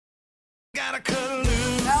Oh,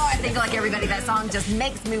 I think like everybody, that song just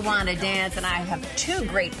makes me want to dance, and I have two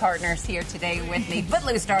great partners here today with me.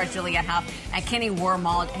 Footloose stars Julianne Hough and Kenny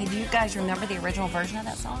Wormald. Hey, do you guys remember the original version of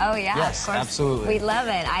that song? Oh, yeah. Yes, of course. absolutely. We love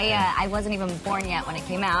it. I wasn't even born yet when it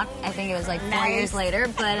came out. I think it was like 4 years later,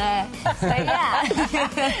 but yeah.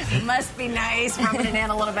 Must be nice, rubbing it in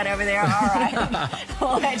a little bit over there. All right.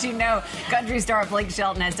 We'll let you know, country star Blake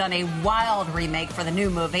Shelton has done a wild remake for the new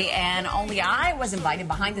movie, and only I was invited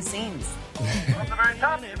behind the scenes. At the very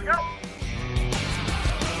top, here we go.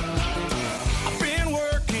 I've been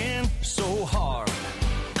working so hard.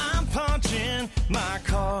 I'm punching my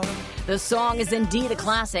card. The song is indeed a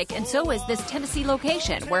classic, and so is this Tennessee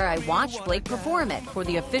location where I watched Blake perform it for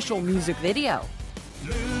the official music video.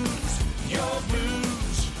 Lose your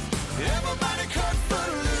blues. Everybody cut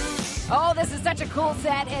Footloose. Oh, this is such a cool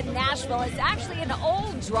set in Nashville. It's actually an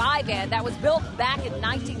old drive-in that was built back in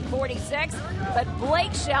 1946, but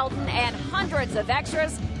Blake Shelton and hundreds of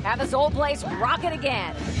extras have this old place rocking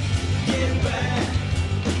again. Get back.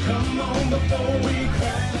 Come on before we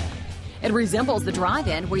crash. It resembles the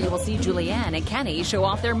drive-in where you will see Julianne and Kenny show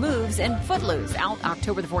off their moves in Footloose, out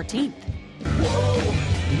October the 14th.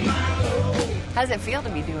 How does it feel to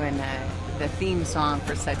be doing the theme song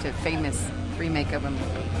for such a famous remake of a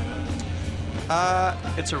movie?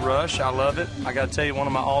 It's a rush. I love it. I got to tell you, one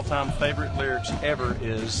of my all-time favorite lyrics ever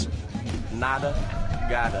is "Nada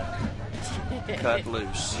gotta cut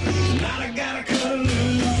loose." Nada gotta cut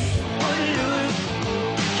loose.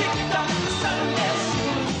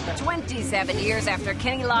 27 years after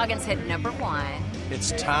Kenny Loggins hit #1.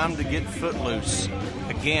 It's time to get footloose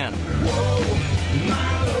again.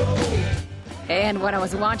 And when I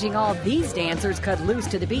was watching all these dancers cut loose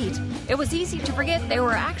to the beat, it was easy to forget they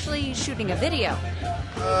were actually shooting a video.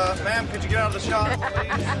 Ma'am, could you get out of the shot,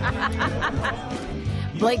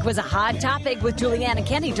 please? Blake was a hot topic with Julianne and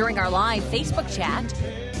Kenny during our live Facebook chat.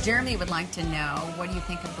 Jeremy would like to know, what do you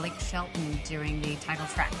think of Blake Shelton doing the title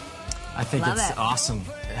track? I think Love it's it. awesome.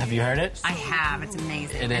 Have you heard it? I have. It's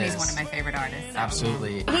amazing. It and is. He's one of my favorite artists. So.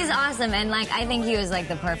 Absolutely. He's awesome, and like I think he was like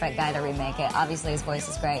the perfect guy to remake it. Obviously, his voice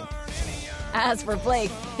is great. As for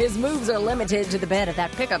Blake, his moves are limited to the bed of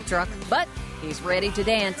that pickup truck, but he's ready to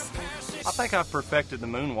dance. I think I've perfected the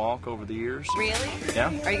moonwalk over the years. Really? Yeah.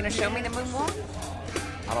 Are you going to show me the moonwalk?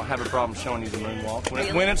 I don't have a problem showing you the moonwalk.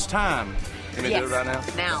 Really? When it's time. Can we do it right now?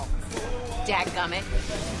 Now. Dadgummit.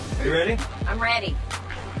 You ready? I'm ready.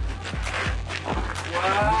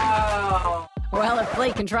 Wow. Well, if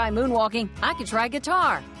Blake can try moonwalking, I can try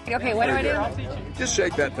guitar. Okay, what do I do? Just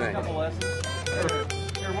shake that thing.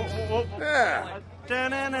 Yeah.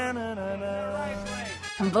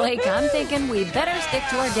 Blake, I'm thinking we better stick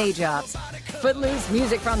to our day jobs. Footloose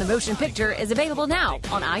music from the motion picture is available now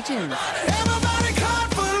on iTunes. Everybody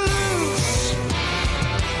cut Footloose.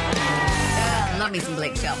 Love me some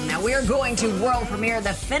Blake Shelton. Now, we're going to world premiere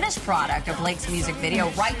the finished product of Blake's music video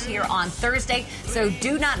right here on Thursday, so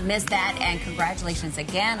do not miss that. And congratulations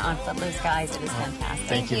again on Footloose, guys. It was fantastic.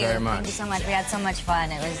 Thank you very much. Thank you so much. We had so much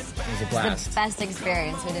fun. It was a blast. the best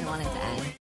experience. We didn't want it to end.